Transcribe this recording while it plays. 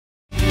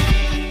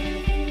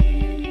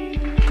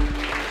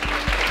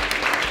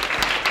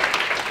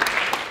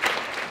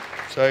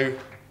So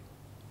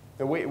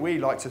we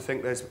like to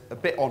think there's a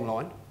bit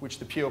online, which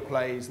the pure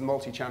plays, the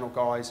multi-channel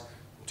guys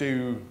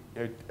do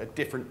at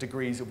different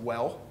degrees of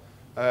well.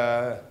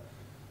 Then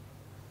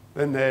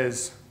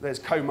there's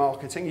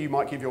co-marketing. You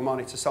might give your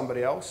money to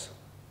somebody else.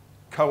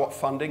 Co-op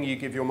funding, you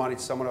give your money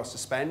to someone else to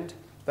spend.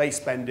 They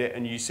spend it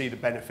and you see the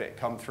benefit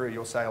come through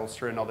your sales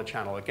through another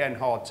channel. Again,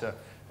 hard to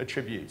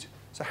attribute.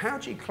 So how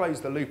do you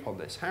close the loop on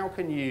this? How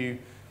can you,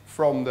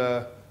 from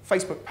the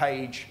Facebook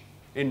page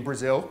in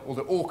Brazil, or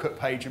the Orkut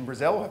page in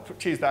Brazil,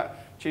 choose that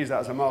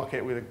as a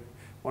market with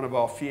one of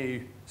our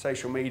few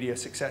social media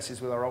successes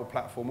with our old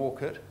platform,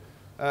 Orkut,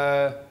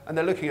 and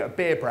they're looking at a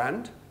beer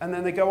brand, and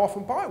then they go off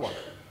and buy one.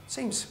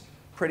 Seems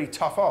pretty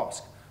tough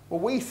ask. Well,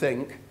 we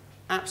think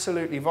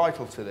absolutely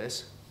vital to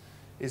this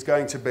is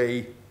going to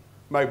be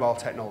mobile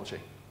technology.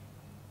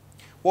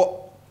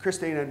 What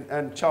Christine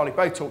and Charlie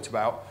both talked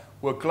about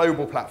were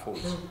global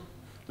platforms.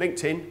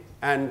 LinkedIn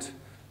and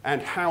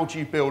how do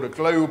you build a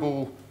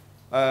global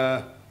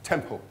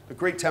temple? The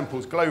Greek temple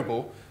is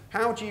global.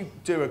 How do you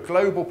do a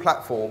global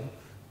platform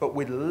but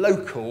with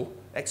local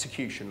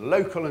execution,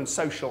 local and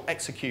social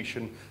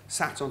execution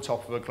sat on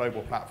top of a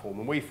global platform?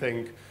 And we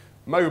think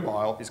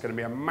mobile is going to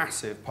be a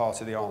massive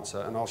part of the answer.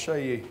 And I'll show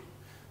you,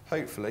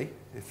 hopefully,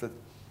 if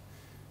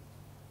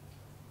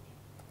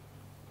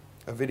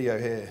a video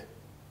here.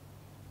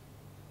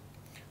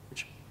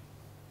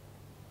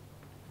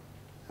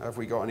 Have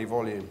we got any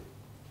volume?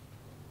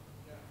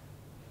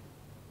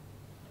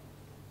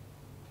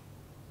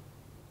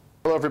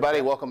 Hello everybody,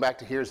 welcome back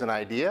to Here's an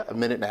Idea, a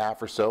minute and a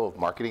half or so of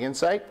marketing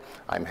insight.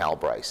 I'm Hal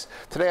Bryce.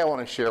 Today I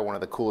want to share one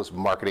of the coolest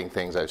marketing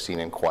things I've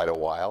seen in quite a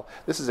while.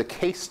 This is a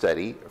case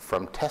study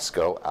from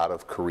Tesco out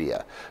of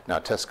Korea. Now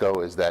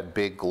Tesco is that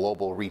big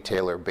global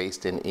retailer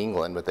based in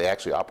England, but they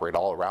actually operate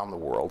all around the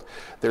world.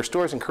 Their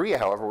stores in Korea,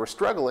 however, were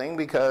struggling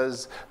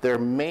because their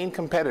main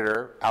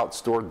competitor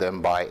outstored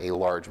them by a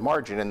large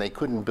margin and they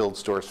couldn't build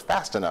stores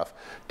fast enough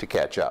to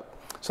catch up.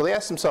 So they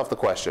asked themselves the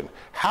question,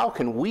 how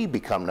can we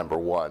become number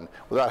one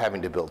without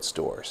having to build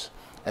stores?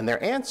 And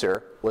their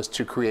answer was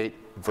to create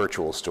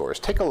virtual stores.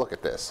 Take a look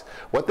at this.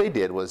 What they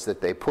did was that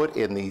they put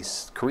in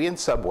these Korean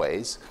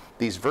subways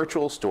these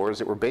virtual stores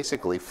that were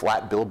basically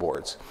flat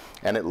billboards,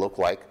 and it looked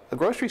like a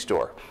grocery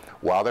store.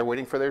 While they're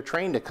waiting for their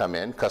train to come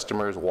in,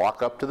 customers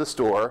walk up to the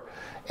store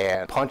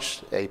and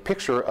punch a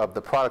picture of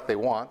the product they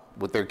want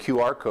with their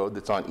QR code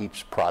that's on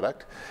each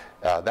product.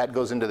 That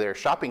goes into their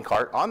shopping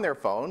cart on their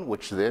phone,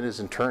 which then is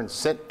in turn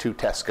sent to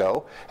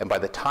Tesco. And by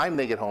the time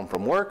they get home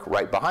from work,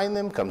 right behind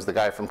them comes the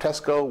guy from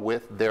Tesco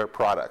with their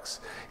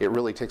products. It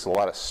really takes a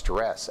lot of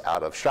stress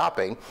out of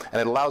shopping, and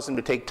it allows them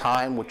to take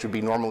time, which would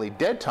be normally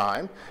dead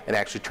time, and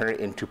actually turn it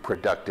into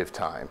productive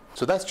time.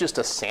 So that's just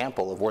a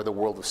sample of where the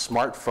world of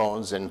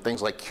smartphones and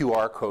things like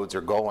QR codes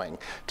are going,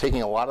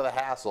 taking a lot of the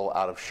hassle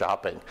out of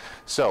shopping.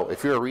 So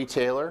if you're a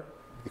retailer,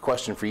 the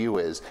question for you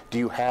is, do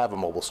you have a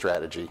mobile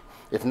strategy?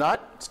 If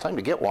not, it's time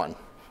to get one.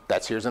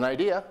 That's Here's an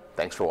Idea.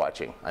 Thanks for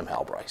watching. I'm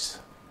Hal Bryce.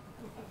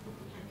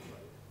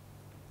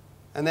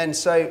 And then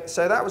so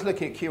that was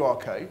looking at QR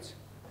codes,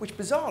 which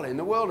bizarrely in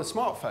the world of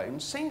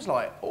smartphones seems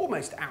like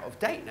almost out of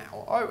date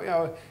now.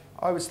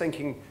 I was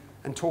thinking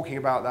and talking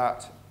about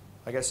that,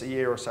 I guess a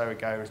year or so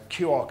ago,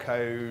 QR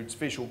codes,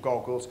 visual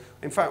goggles.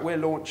 In fact, we're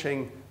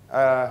launching,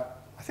 I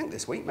think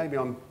this week, maybe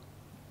I'm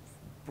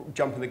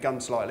jumping the gun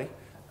slightly,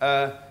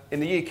 in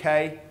the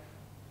UK,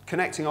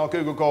 connecting our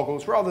Google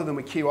goggles rather than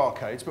with QR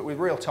codes, but with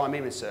real-time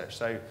image search.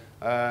 So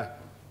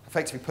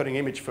effectively putting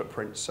image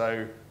footprints.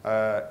 So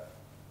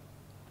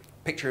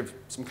picture of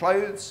some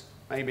clothes,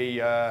 maybe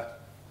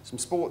some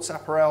sports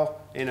apparel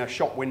in a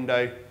shop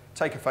window,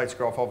 take a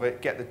photograph of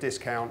it, get the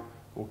discount,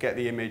 or get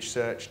the image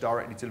search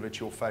directly delivered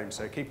to your phone.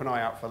 So keep an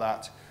eye out for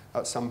that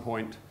at some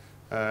point,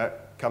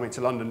 coming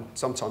to London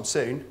sometime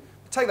soon.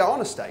 But take that on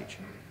a stage,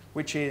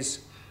 which is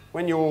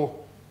when your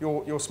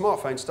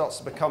smartphone starts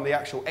to become the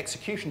actual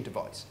execution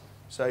device.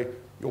 So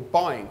you're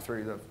buying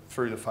through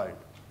the phone.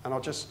 And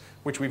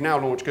which we've now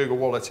launched Google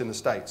Wallet in the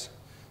States.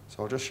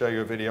 So I'll just show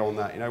you a video on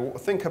that.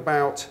 Think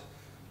about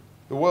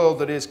the world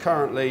that is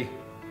currently,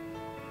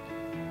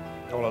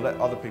 I'll let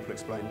other people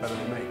explain better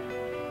than me.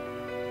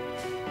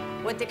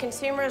 What the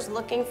consumer is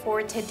looking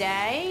for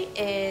today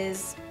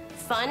is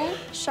fun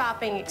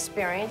shopping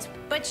experience,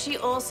 but she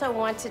also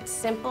wants it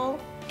simple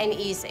and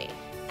easy.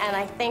 And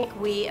I think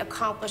we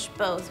accomplish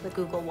both with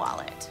Google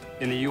Wallet.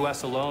 In the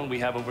US alone, we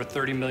have over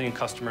 30 million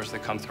customers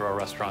that come through our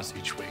restaurants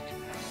each week.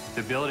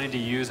 The ability to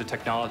use a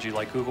technology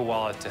like Google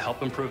Wallet to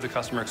help improve the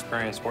customer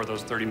experience for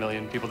those 30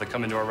 million people that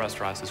come into our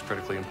restaurants is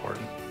critically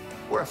important.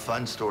 We're a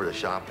fun store to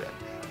shop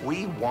in.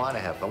 We want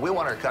to have fun. We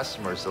want our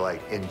customers to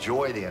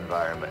enjoy the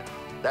environment.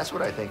 That's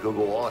what I think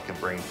Google Wallet can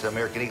bring to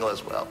American Eagle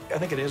as well. I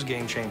think it is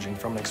game-changing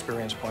from an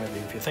experience point of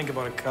view. If you think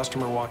about a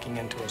customer walking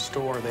into a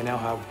store, they now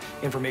have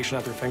information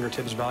at their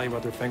fingertips, value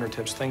at their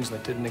fingertips, things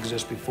that didn't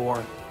exist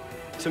before.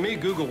 To me,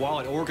 Google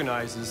Wallet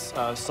organizes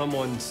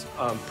someone's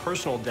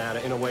personal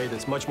data in a way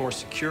that's much more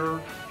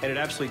secure, and it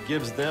absolutely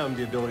gives them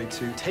the ability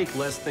to take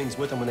less things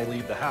with them when they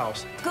leave the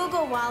house.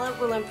 Google Wallet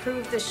will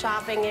improve the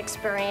shopping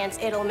experience.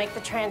 It'll make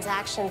the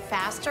transaction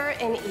faster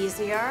and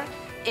easier.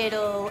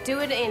 It'll do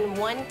it in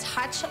one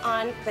touch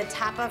on the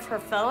tap of her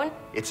phone.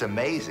 It's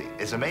amazing.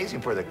 It's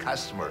amazing for the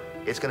customer.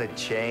 It's going to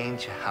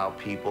change how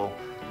people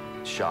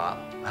shop,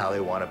 how they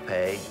want to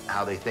pay,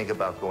 how they think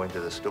about going to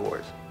the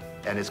stores.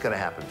 And it's going to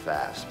happen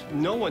fast.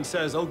 No one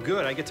says, oh,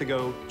 good, I get to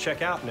go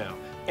check out now.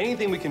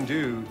 Anything we can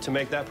do to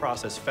make that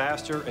process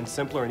faster and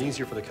simpler and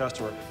easier for the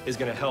customer is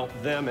going to help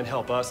them and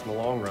help us in the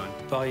long run.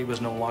 Value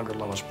is no longer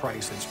lowest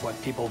price. It's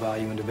what people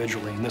value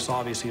individually. And this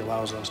obviously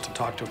allows us to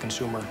talk to a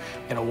consumer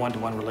in a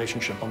one-to-one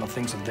relationship on the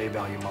things that they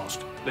value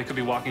most. They could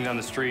be walking down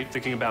the street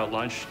thinking about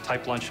lunch,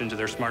 type lunch into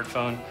their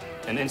smartphone,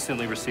 and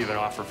instantly receive an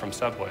offer from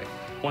Subway.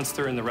 Once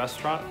they're in the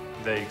restaurant,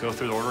 they go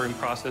through the ordering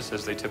process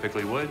as they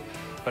typically would.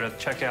 But at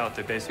checkout,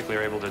 they basically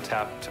are able to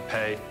tap to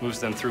pay, moves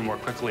them through more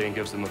quickly, and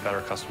gives them a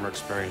better customer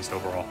experience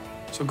overall.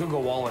 So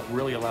Google Wallet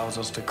really allows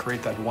us to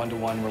create that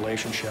one-to-one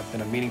relationship in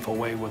a meaningful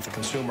way with the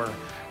consumer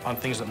on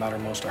things that matter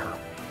most to her.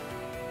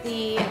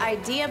 The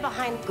idea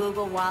behind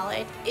Google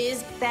Wallet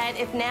is that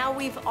if now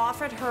we've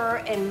offered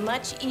her a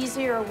much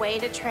easier way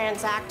to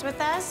transact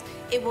with us,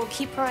 it will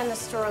keep her in the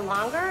store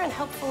longer and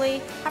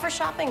hopefully have her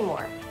shopping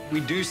more. We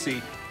do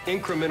see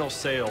incremental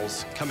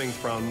sales coming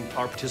from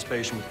our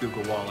participation with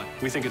Google Wallet.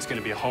 We think it's going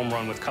to be a home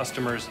run with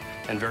customers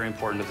and very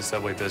important to the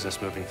Subway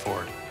business moving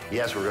forward.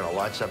 Yes, we're going to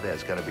launch something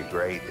that's going to be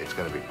great. It's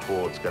going to be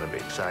cool. It's going to be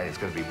exciting. It's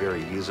going to be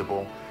very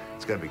usable.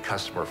 It's going to be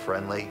customer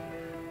friendly.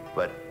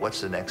 But what's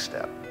the next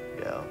step?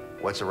 You know,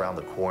 what's around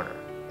the corner?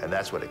 And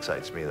that's what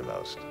excites me the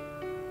most.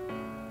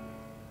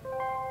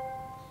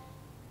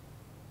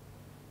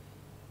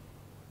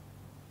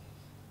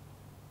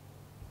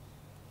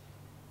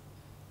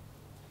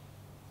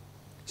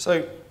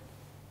 So,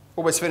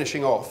 almost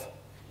finishing off,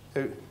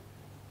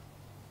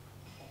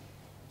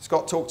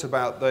 Scott talked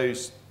about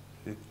those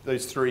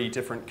three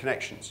different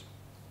connections.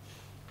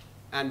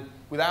 And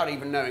without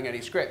even knowing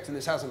any script, and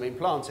this hasn't been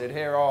planted,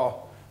 here are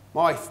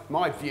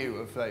my view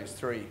of those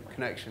three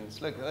connections.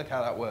 Look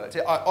how that worked.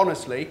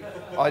 Honestly,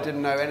 I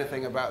didn't know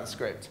anything about the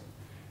script.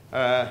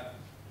 In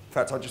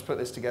fact, I just put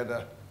this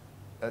together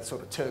at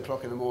sort of 2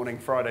 o'clock in the morning,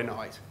 Friday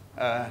night.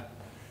 I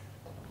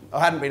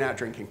hadn't been out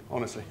drinking,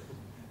 honestly.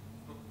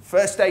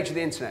 First stage of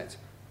the internet.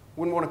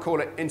 Wouldn't want to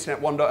call it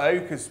Internet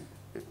 1.0 because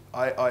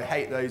I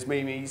hate those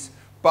memes,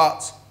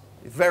 but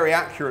it very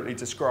accurately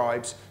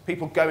describes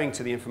people going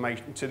to the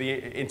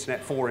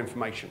internet for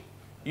information.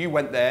 You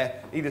went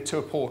there either to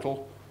a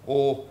portal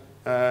or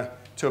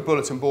to a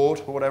bulletin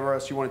board or whatever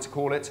else you wanted to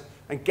call it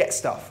and get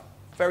stuff.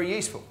 Very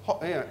useful.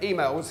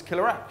 Email was a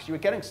killer app because you were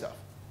getting stuff.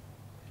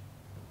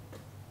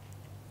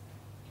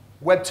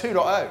 Web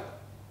 2.0,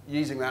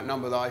 using that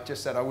number that I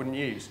just said I wouldn't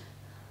use.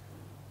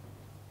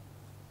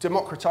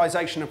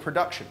 Democratization of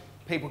production.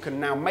 People can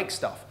now make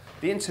stuff.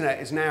 The internet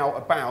is now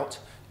about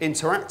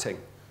interacting.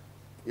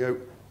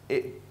 You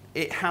know,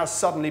 it has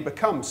suddenly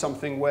become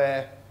something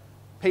where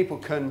people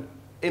can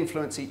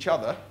influence each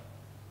other,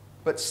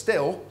 but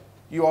still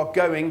you are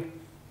going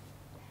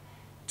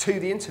to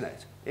the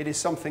internet. It is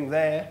something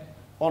there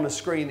on a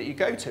screen that you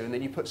go to and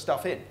then you put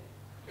stuff in.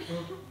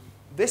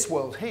 This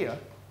world here,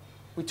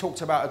 we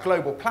talked about a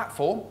global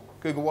platform,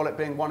 Google Wallet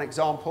being one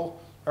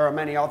example. There are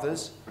many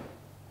others.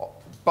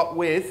 But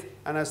with,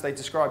 and as they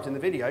described in the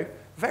video,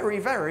 very,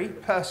 very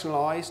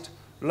personalized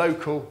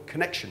local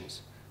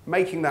connections,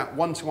 making that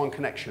one-to-one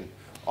connection.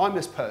 I'm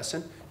this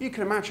person. You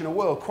can imagine a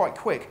world quite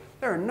quick.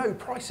 There are no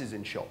prices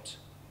in shops.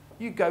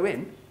 You go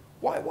in,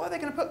 why are they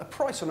going to put the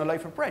price on a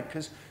loaf of bread?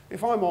 Because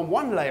if I'm on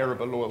one layer of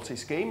a loyalty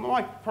scheme,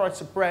 my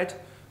price of bread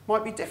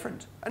might be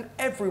different. And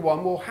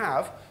everyone will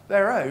have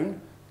their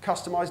own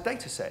customized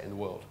data set in the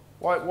world.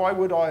 Why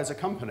would I, as a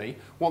company,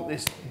 want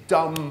this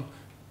dumb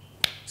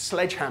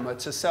sledgehammer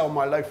to sell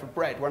my loaf of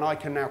bread when I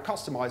can now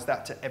customize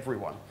that to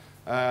everyone?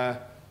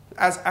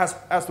 As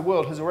the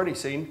world has already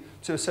seen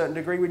to a certain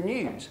degree with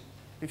news.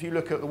 If you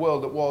look at the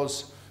world that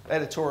was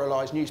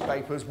editorialized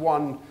newspapers,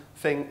 one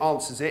thing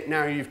answers it.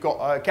 Now you've got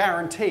a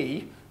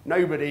guarantee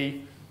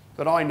nobody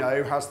that I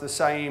know has the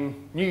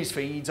same news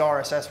feeds,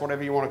 RSS,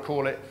 whatever you want to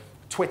call it,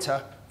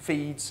 Twitter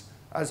feeds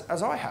as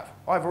I have.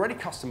 I've already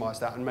customized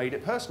that and made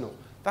it personal.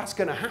 That's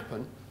going to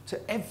happen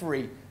to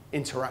every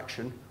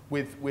interaction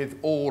with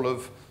all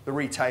of the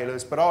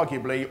retailers, but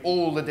arguably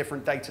all the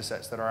different data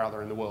sets that are out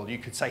there in the world. You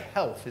could say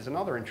health is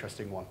another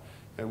interesting one.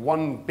 You know,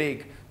 one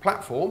big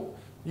platform,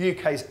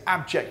 UK's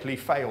abjectly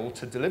failed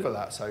to deliver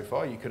that so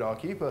far, you could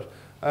argue, but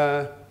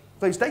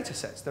those data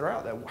sets that are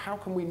out there, how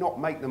can we not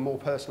make them more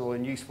personal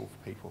and useful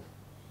for people?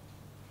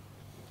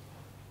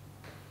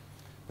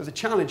 But the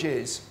challenge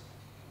is,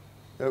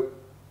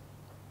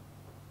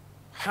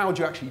 how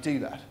do you actually do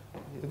that?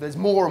 There's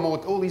more and more,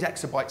 all these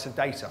exabytes of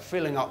data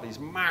filling up these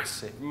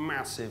massive,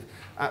 massive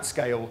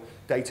at-scale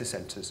data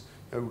centers.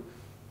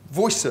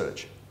 Voice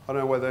search, I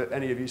don't know whether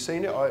any of you have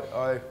seen it.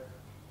 I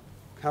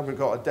haven't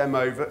got a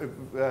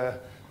demo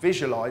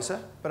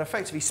visualizer, but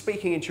effectively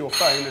speaking into your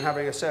phone and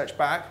having a search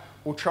back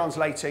or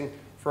translating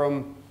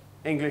from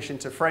English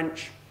into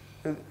French.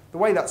 The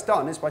way that's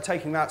done is by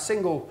taking that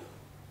single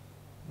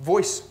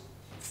voice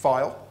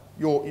file,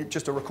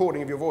 just a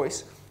recording of your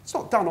voice. It's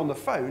not done on the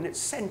phone, it's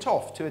sent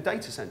off to a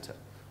data center.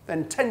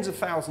 Then tens of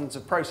thousands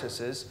of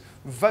processors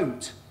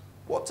vote,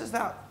 what does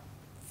that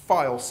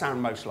file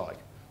sound most like?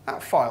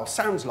 That file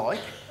sounds like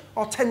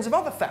tens of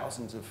other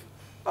thousands of,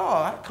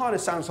 that kind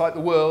of sounds like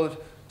the word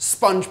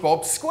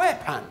SpongeBob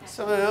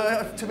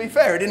SquarePants. To be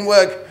fair, it didn't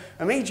work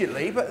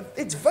immediately, but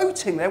it's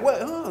voting.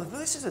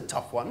 This is a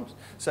tough one.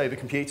 Say the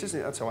computers,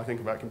 that's how I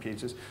think about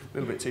computers, a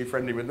little bit too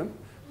friendly with them.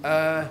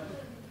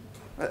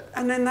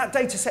 And then that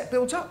data set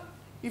builds up.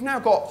 You've now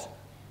got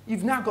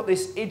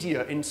this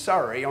idiot in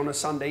Surrey on a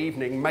Sunday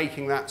evening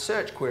making that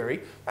search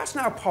query. That's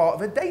now part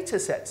of a data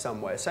set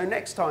somewhere. So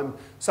next time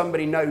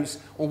somebody knows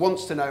or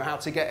wants to know how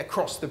to get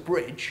across the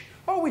bridge,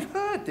 we've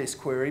heard this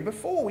query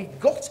before, we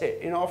got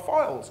it in our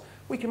files.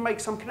 We can make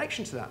some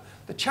connection to that.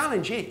 The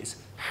challenge is,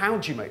 how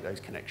do you make those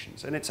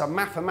connections? And it's a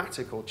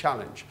mathematical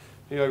challenge.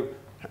 You know,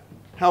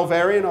 Hal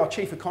Varian, our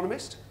chief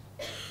economist,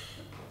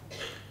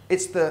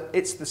 it's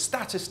the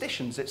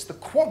statisticians, it's the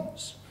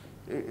quants.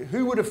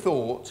 Who would have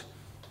thought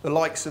the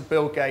likes of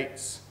Bill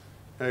Gates,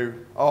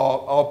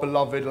 our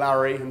beloved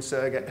Larry and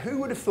Sergey, who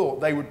would have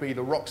thought they would be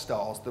the rock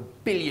stars, the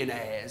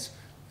billionaires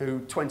who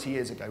 20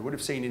 years ago would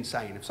have seemed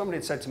insane? If somebody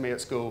had said to me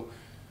at school,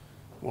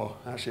 well,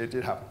 actually it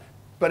did happen,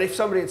 but if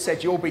somebody had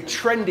said you'll be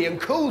trendy and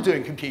cool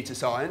doing computer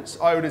science,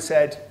 I would have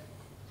said,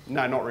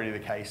 no, not really the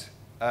case.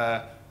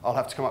 I'll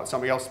have to come up with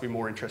something else to be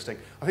more interesting.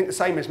 I think the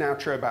same is now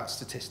true about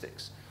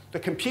statistics. The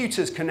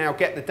computers can now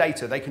get the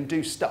data, they can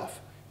do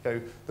stuff.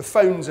 The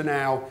phones are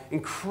now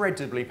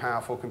incredibly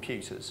powerful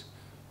computers.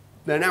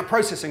 They're now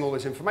processing all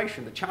this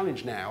information. The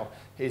challenge now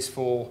is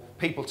for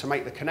people to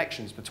make the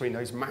connections between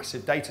those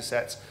massive data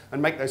sets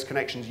and make those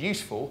connections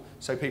useful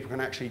so people can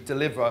actually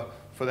deliver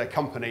for their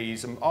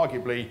companies and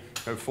arguably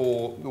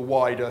for the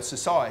wider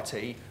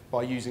society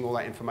by using all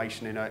that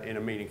information in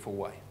a meaningful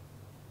way.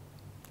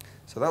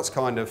 So that's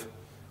kind of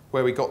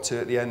where we got to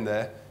at the end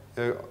there.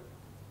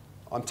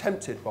 I'm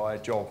tempted by a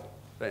job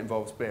that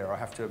involves beer, I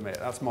have to admit.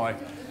 That's my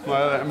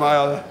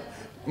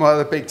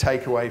other big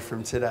takeaway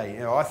from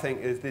today. I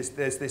think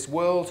there's this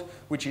world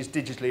which is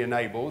digitally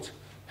enabled.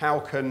 How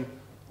can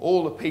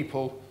all the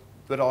people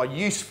that are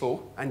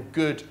useful and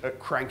good at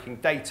cranking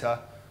data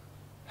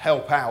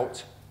help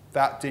out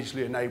that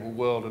digitally enabled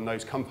world and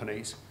those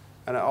companies?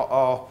 And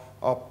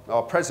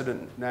our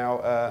president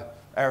now,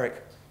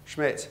 Eric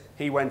Schmidt,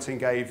 he went and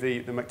gave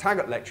the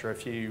McTaggart lecture a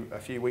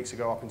few weeks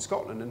ago up in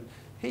Scotland, and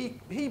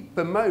he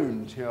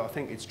bemoaned, I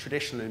think it's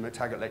traditional in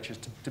McTaggart lectures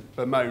to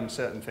bemoan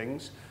certain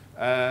things.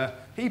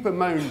 He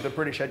bemoaned the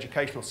British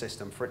educational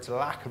system for its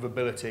lack of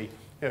ability.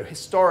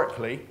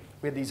 Historically,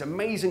 we had these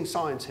amazing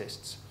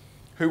scientists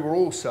who were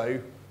also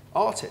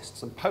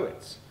artists and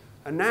poets.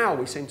 And now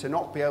we seem to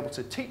not be able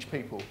to teach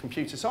people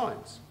computer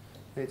science.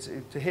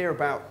 To hear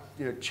about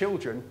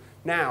children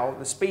now,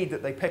 the speed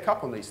that they pick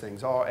up on these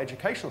things, our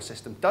educational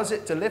system, does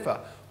it deliver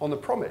on the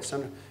promise?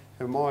 And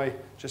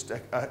just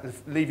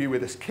leave you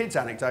with this kid's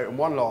anecdote and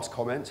one last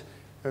comment.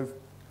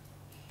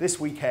 This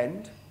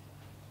weekend,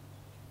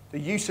 the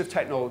use of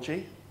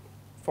technology,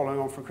 following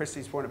on from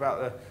Christy's point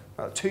about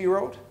the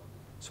 2-year-old.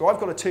 So I've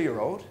got a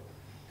 2-year-old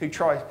who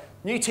tries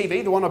new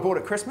TV, the one I bought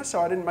at Christmas,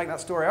 so I didn't make that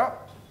story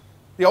up.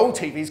 The old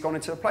TV's gone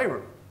into the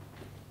playroom.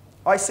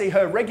 I see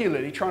her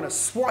regularly trying to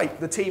swipe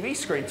the TV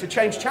screen to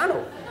change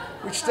channel,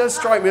 which does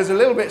strike me as a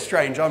little bit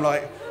strange. I'm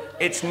like,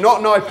 it's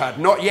not an iPad,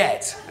 not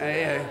yet.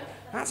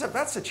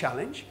 That's a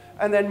challenge.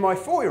 And then my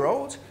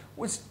 4-year-old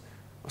was,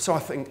 so I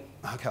think,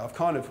 okay, I've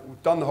kind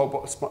of done the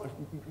whole,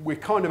 we're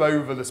kind of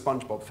over the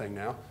SpongeBob thing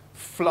now.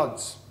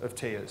 Floods of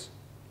tears.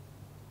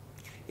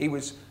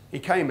 He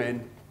came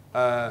in,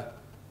 and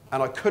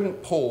I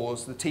couldn't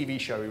pause the TV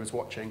show he was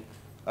watching.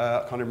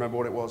 I can't remember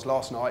what it was,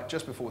 last night,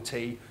 just before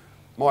tea.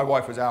 My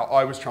wife was out,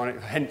 I was trying to,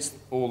 hence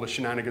all the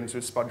shenanigans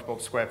with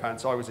SpongeBob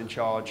SquarePants, I was in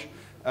charge.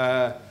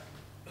 I'm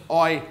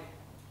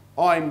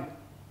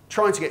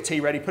trying to get tea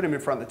ready, put him in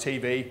front of the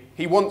TV.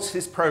 He wants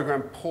his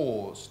program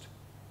paused.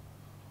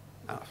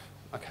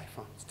 Okay,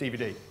 fine, it's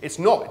DVD. It's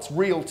not, it's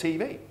real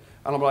TV.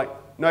 And I'm like,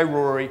 no,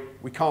 Rory,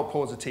 we can't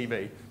pause the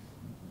TV.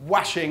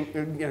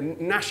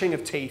 Gnashing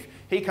of teeth.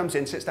 He comes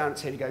in, sits down at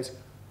tea, and he goes,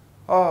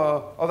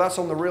 oh, that's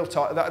on the real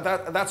time.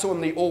 That's on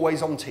the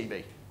always on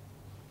TV.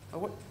 Oh,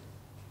 what?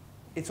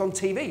 It's on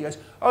TV. He goes,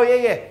 oh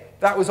yeah,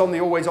 that was on the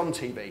always on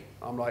TV.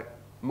 I'm like,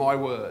 my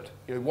word.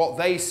 What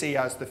they see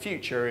as the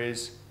future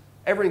is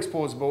everything's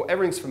pausable,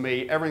 everything's for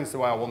me, everything's the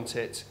way I want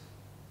it.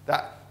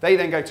 They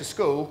then go to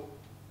school.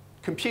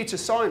 Computer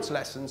science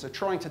lessons are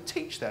trying to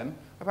teach them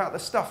about the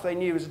stuff they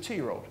knew as a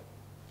 2-year-old.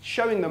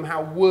 Showing them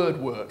how Word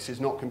works is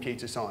not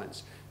computer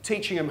science.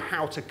 Teaching them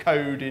how to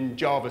code in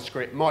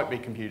JavaScript might be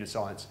computer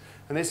science.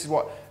 And this is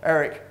what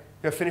Eric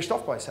finished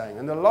off by saying.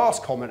 And the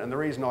last comment, and the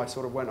reason I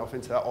sort of went off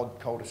into that odd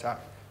cul-de-sac,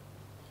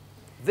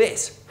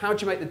 how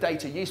do you make the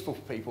data useful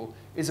for people,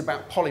 is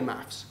about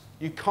polymaths.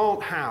 You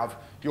can't have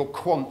your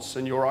quants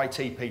and your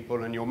IT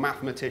people and your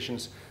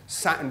mathematicians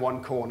sat in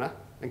one corner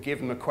and give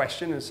them a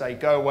question and say,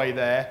 go away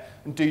there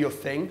and do your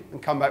thing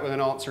and come back with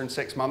an answer in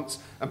 6 months.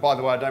 And by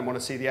the way, I don't want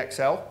to see the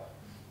Excel.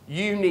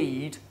 You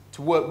need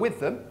to work with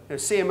them,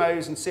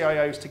 CMOs and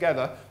CIOs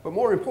together, but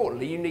more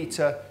importantly, you need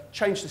to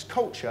change this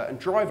culture and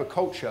drive a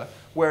culture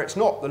where it's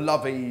not the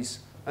lovies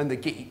and the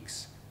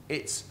geeks,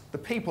 it's the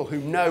people who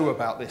know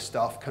about this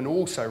stuff can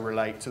also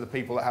relate to the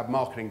people that have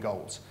marketing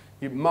goals.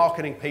 Your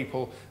marketing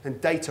people and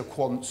data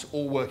quants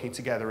all working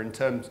together in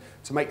terms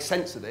to make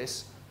sense of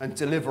this and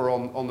deliver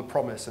on the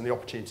promise and the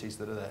opportunities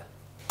that are there.